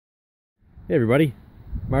Hey everybody,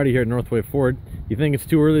 Marty here at Northway Ford. You think it's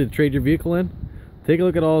too early to trade your vehicle in? Take a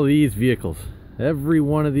look at all these vehicles. Every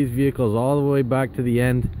one of these vehicles, all the way back to the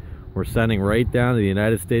end, we're sending right down to the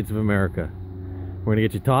United States of America. We're gonna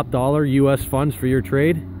get you top dollar US funds for your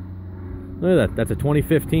trade. Look at that, that's a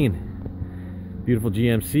 2015. Beautiful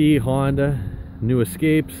GMC, Honda, new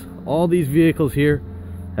Escapes. All these vehicles here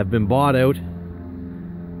have been bought out.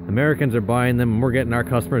 Americans are buying them, and we're getting our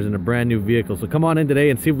customers in a brand new vehicle. So come on in today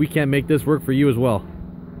and see if we can't make this work for you as well.